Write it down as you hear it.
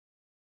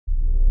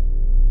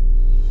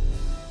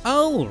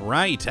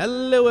Alright,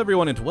 hello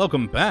everyone and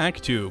welcome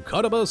back to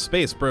Kottabos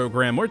Space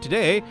Program, where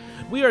today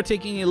we are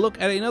taking a look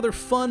at another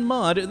fun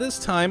mod, this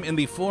time in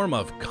the form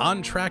of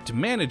Contract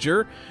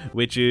Manager,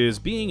 which is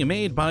being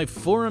made by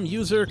forum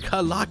user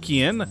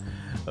Kalakian.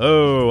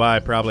 Oh, I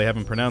probably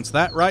haven't pronounced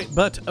that right,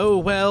 but oh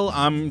well,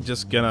 I'm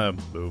just gonna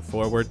move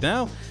forward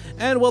now.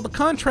 And well, the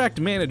Contract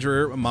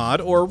Manager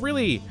mod, or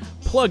really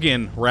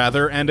plugin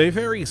rather, and a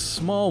very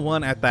small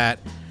one at that,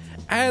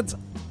 adds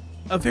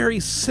a very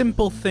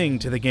simple thing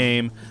to the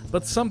game,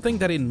 but something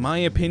that in my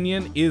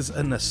opinion is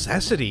a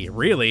necessity,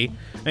 really.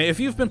 If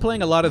you've been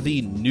playing a lot of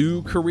the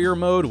new career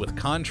mode with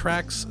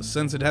contracts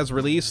since it has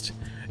released,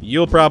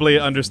 you'll probably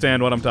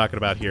understand what I'm talking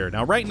about here.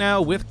 Now right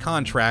now with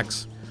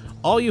contracts,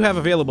 all you have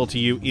available to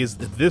you is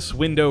this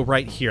window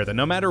right here, that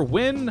no matter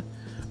when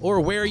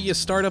or where you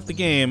start up the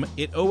game,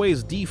 it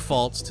always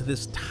defaults to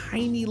this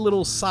tiny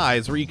little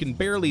size where you can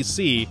barely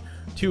see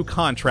two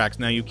contracts.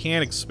 Now you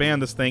can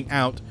expand this thing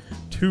out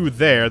to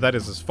there, that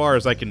is as far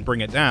as I can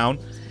bring it down,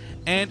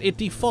 and it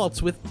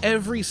defaults with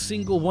every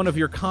single one of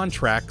your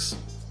contracts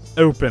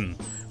open,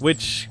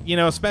 which, you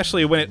know,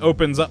 especially when it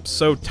opens up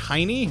so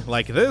tiny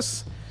like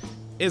this,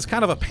 is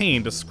kind of a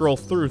pain to scroll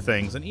through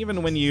things. And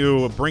even when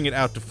you bring it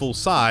out to full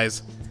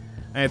size,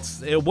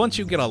 once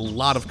you get a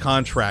lot of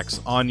contracts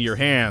on your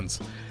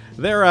hands,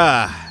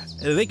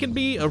 they can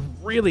be a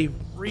really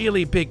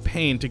big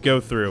pain to go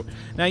through.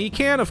 Now you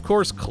can of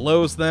course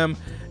close them,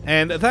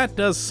 and that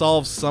does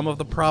solve some of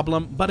the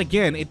problem, but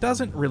again, it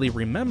doesn't really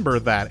remember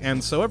that,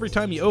 and so every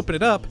time you open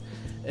it up,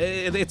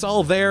 it's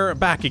all there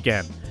back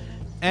again.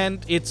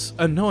 And it's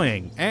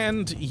annoying,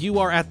 and you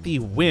are at the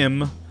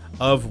whim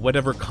of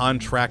whatever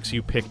contracts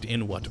you picked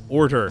in what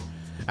order.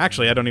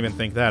 Actually, I don't even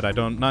think that.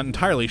 Not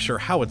entirely sure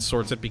how it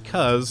sorts it,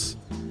 because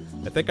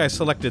I think I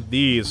selected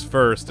these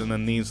first and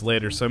then these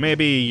later, so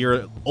maybe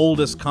your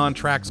oldest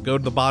contracts go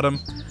to the bottom,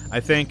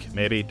 I think.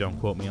 Maybe, don't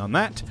quote me on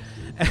that.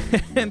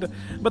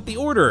 But the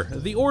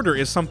order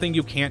is something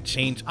you can't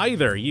change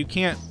either. You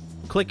can't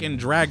click and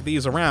drag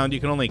these around.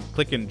 You can only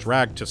click and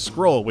drag to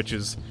scroll, which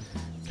is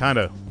kind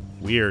of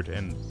weird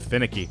and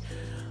finicky.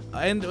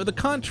 And the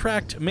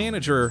Contract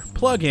Manager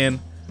plugin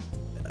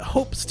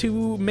hopes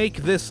to make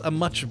this a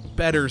much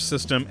better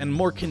system and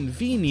more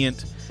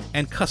convenient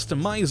and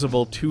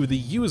customizable to the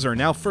user.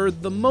 Now, for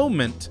the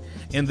moment,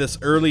 in this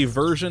early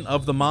version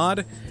of the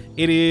mod,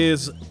 it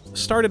is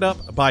started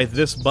up by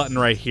this button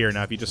right here.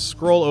 Now, if you just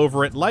scroll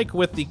over it, like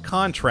with the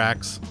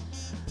contracts,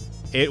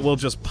 it will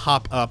just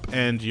pop up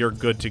and you're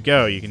good to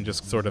go. You can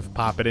just sort of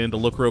pop it in to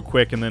look real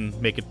quick and then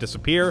make it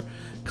disappear.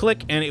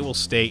 Click and it will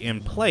stay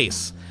in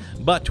place.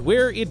 But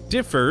where it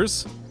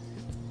differs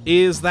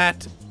is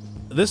that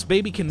this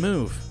baby can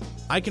move.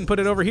 I can put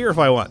it over here if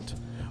I want,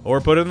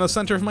 or put it in the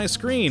center of my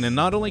screen, and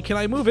not only can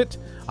I move it,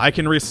 I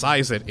can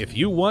resize it. If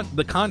you want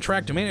the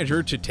Contract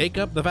Manager to take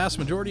up the vast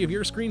majority of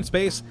your screen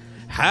space,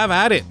 have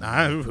at it.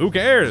 Who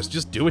cares?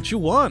 Just do what you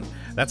want.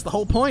 That's the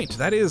whole point.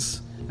 That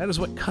is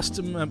what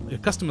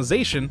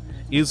customization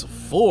is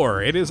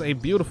for. It is a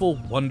beautiful,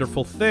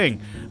 wonderful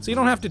thing. So you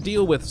don't have to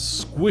deal with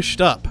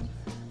squished up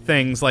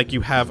things like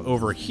you have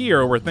over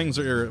here, where things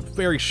are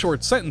very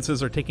short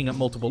sentences or taking up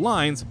multiple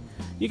lines.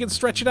 You can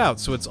stretch it out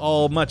so it's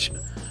all much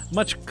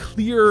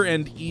clearer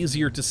and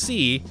easier to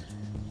see.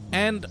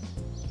 And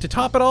to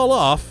top it all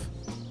off,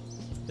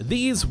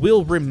 these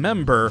will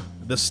remember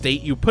the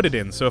state you put it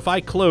in. So if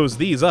I close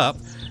these up,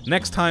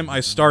 next time I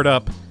start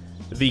up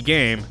the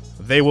game,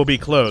 they will be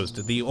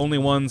closed. The only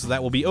ones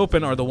that will be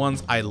open are the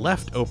ones I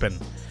left open.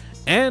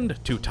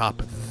 And to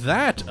top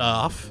that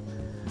off,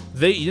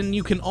 then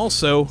you can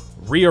also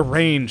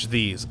rearrange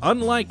these.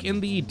 Unlike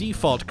in the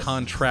default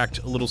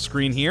contract little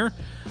screen here,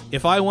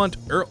 if I want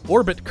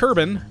Orbit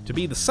Kerbin to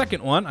be the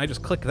second one, I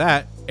just click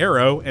that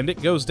arrow and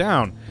it goes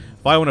down.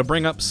 If I want to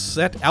bring up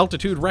set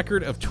altitude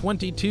record of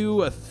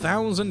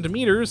 22,000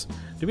 meters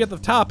to be at the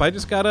top, I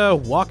just gotta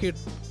walk it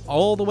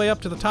all the way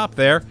up to the top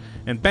there,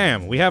 and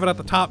bam, we have it at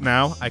the top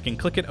now. I can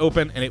click it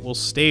open and it will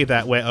stay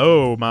that way.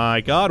 Oh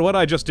my god, what did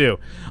I just do?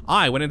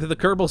 I went into the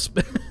Kerbal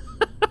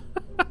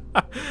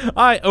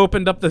I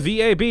opened up the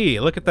VAB.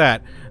 Look at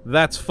that.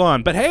 That's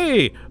fun. But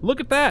hey, look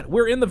at that.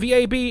 We're in the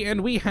VAB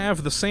and we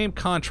have the same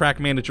Contract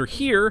Manager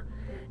here,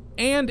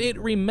 and it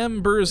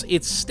remembers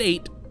its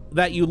state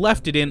that you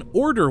left it in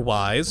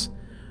order-wise,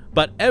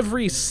 but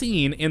every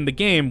scene in the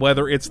game,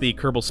 whether it's the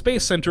Kerbal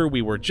Space Center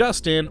we were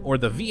just in or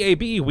the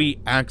VAB we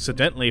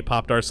accidentally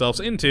popped ourselves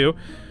into,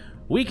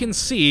 we can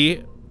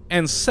see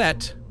and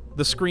set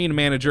the screen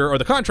manager, or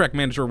the contract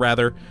manager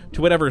rather, to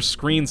whatever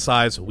screen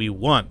size we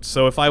want.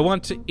 So if I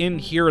want to, in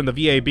here in the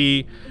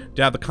VAB,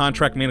 to have the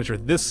contract manager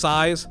this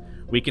size,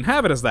 we can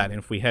have it as that. And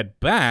if we head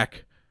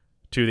back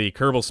to the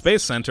Kerbal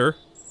Space Center,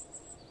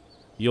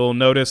 you'll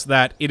notice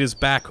that it is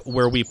back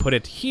where we put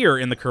it here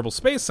in the Kerbal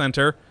Space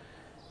Center.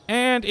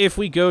 And if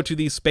we go to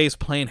the space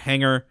plane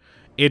hangar,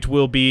 it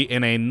will be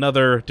in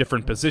another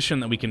different position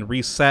that we can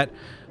reset.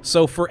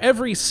 So for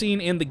every scene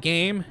in the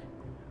game,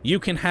 you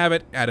can have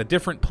it at a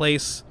different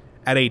place,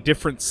 at a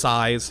different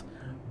size,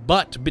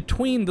 but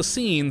between the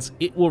scenes,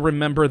 it will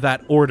remember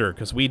that order,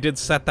 because we did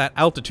set that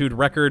altitude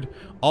record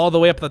all the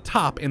way up at the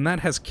top, and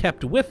that has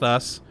kept with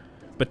us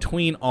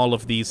between all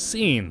of these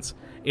scenes.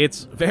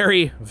 It's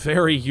very,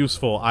 very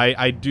useful.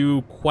 I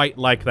do quite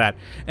like that.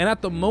 And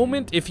at the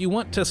moment, if you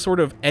want to sort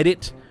of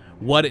edit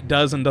what it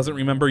does and doesn't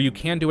remember, you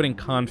can do it in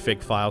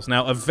config files.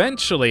 Now,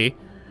 eventually,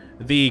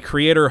 the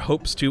creator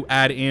hopes to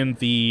add in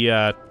the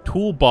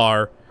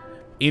toolbar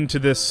into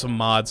this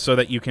mod so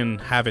that you can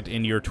have it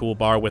in your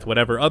toolbar with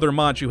whatever other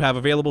mods you have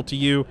available to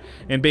you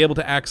and be able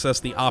to access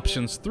the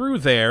options through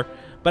there.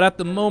 But at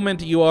the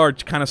moment, you are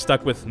kind of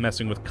stuck with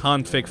messing with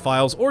config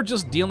files or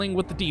just dealing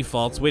with the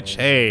defaults, which,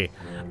 hey,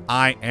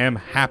 I am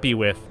happy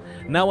with.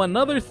 Now,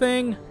 another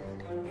thing,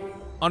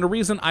 on a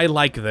reason I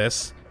like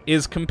this,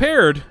 is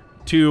compared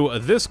to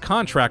this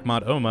contract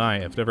mod. Oh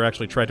my, I've never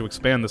actually tried to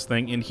expand this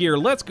thing in here.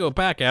 Let's go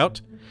back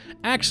out.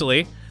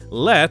 Actually,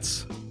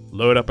 let's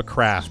load up a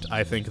craft.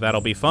 I think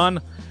that'll be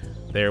fun.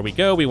 There we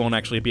go. We won't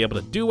actually be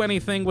able to do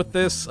anything with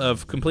this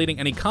of completing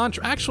any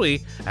contract.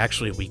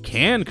 Actually, we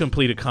can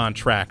complete a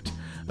contract.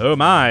 Oh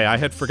my, I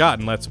had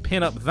forgotten. Let's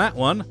pin up that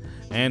one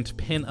and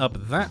pin up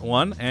that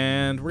one,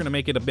 and we're gonna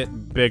make it a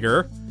bit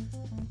bigger.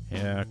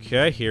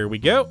 Okay, here we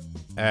go.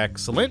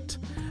 Excellent.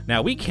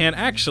 Now we can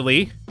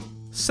actually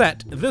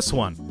set this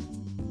one.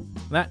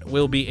 That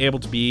will be able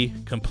to be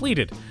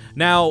completed.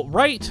 Now,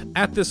 right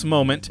at this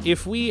moment,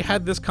 if we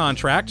had this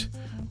contract,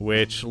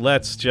 which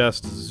let's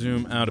just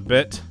zoom out a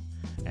bit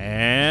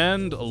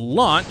and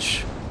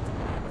launch.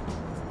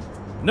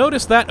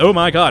 Notice that, oh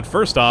my god,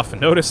 first off,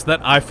 notice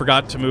that I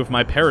forgot to move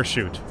my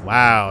parachute.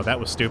 Wow, that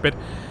was stupid.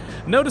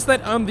 Notice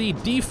that on the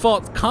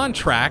default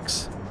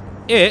contracts,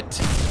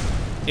 it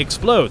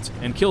explodes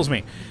and kills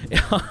me.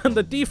 On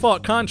the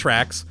default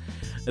contracts,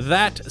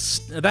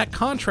 that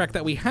contract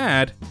that we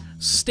had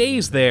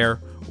stays there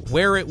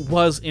where it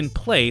was in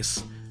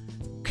place,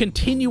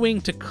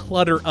 continuing to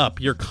clutter up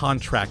your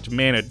contract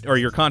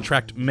your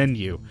contract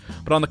menu.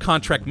 But on the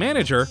contract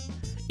manager,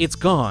 it's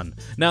gone.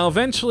 Now,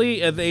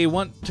 eventually, they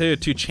want to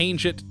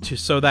change it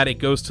so that it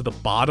goes to the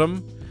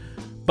bottom.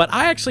 But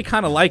I actually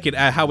kind of like it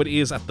at how it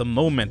is at the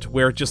moment,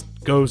 where it just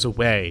goes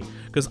away.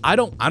 Because I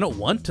don't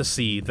want to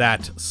see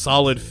that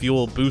solid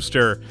fuel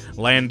booster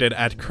landed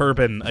at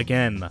Kerbin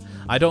again.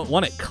 I don't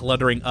want it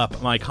cluttering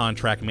up my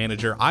contract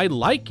manager. I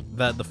like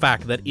the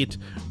fact that it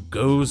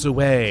goes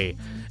away.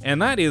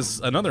 And that is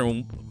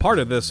another part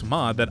of this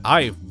mod that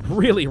I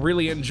really,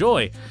 really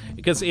enjoy,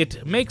 because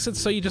it makes it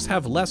so you just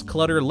have less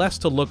clutter, less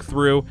to look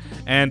through,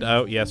 and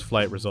oh yes,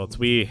 flight results.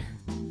 We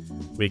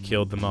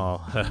killed them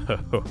all.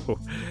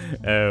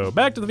 Oh,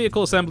 back to the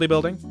vehicle assembly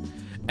building.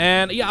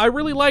 And yeah, I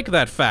really like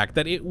that fact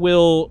that it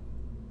will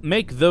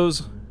make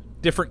those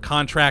different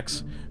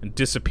contracts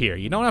disappear.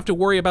 You don't have to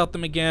worry about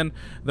them again.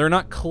 They're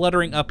not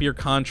cluttering up your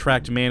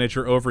contract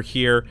manager over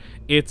here.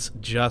 It's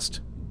just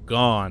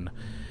gone.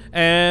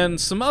 And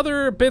some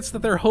other bits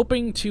that they're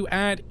hoping to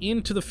add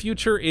into the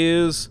future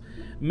is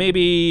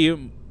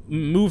maybe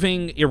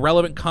moving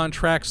irrelevant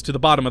contracts to the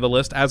bottom of the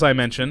list, as I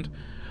mentioned,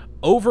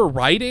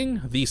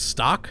 overriding the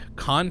stock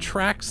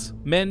contracts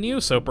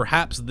menu, so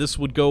perhaps this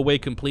would go away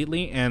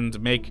completely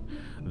and make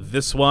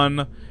this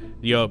one,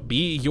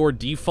 be your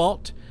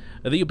default.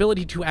 The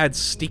ability to add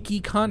sticky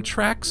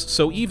contracts,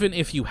 so even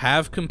if you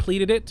have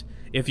completed it,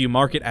 if you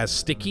mark it as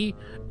sticky,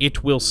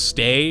 it will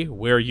stay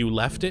where you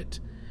left it.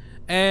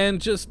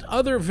 And just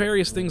other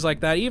various things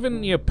like that,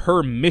 even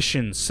per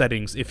mission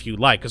settings if you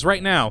like. Because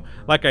right now,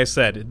 like I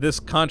said, this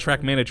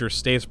contract manager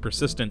stays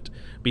persistent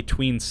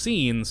between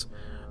scenes,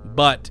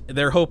 but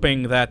they're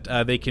hoping that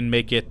they can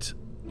make it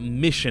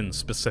mission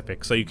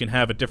specific, so you can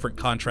have a different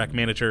contract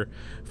manager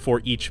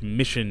for each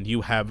mission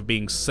you have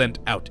being sent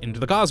out into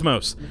the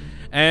cosmos.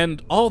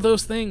 And all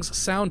those things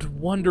sound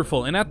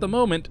wonderful, and at the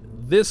moment,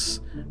 this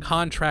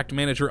contract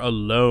manager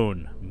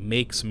alone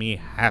makes me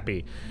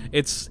happy.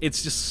 It's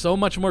just so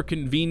much more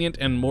convenient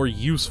and more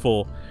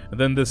useful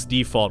than this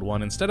default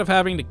one. Instead of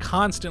having to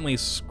constantly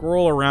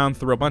scroll around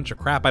through a bunch of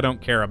crap I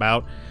don't care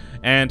about,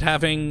 and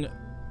having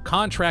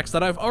contracts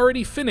that I've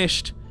already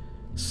finished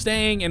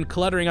staying and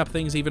cluttering up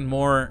things even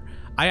more,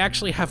 I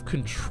actually have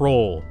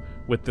control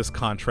with this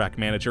contract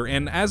manager,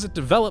 and as it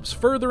develops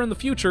further in the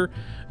future,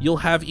 you'll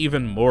have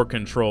even more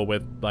control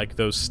with like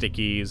those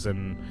stickies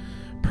and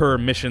per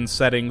mission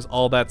settings,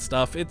 all that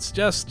stuff. It's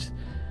just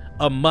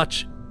a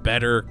much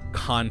better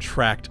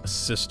contract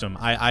system.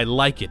 I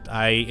like it,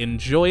 I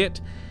enjoy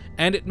it,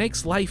 and it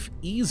makes life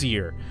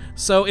easier.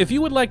 So if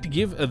you would like to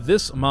give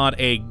this mod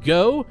a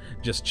go,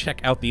 just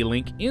check out the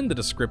link in the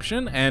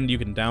description and you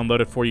can download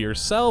it for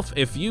yourself.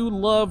 If you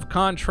love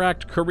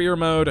contract career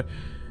mode,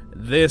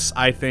 this,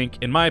 I think,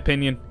 in my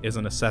opinion, is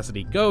a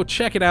necessity. Go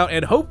check it out,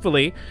 and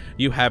hopefully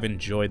you have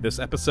enjoyed this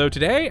episode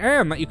today,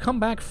 and that you come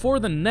back for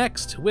the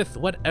next with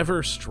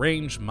whatever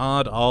strange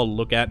mod I'll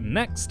look at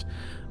next.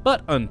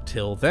 But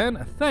until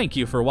then, thank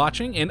you for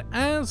watching, and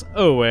as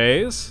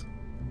always,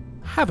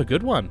 have a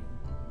good one.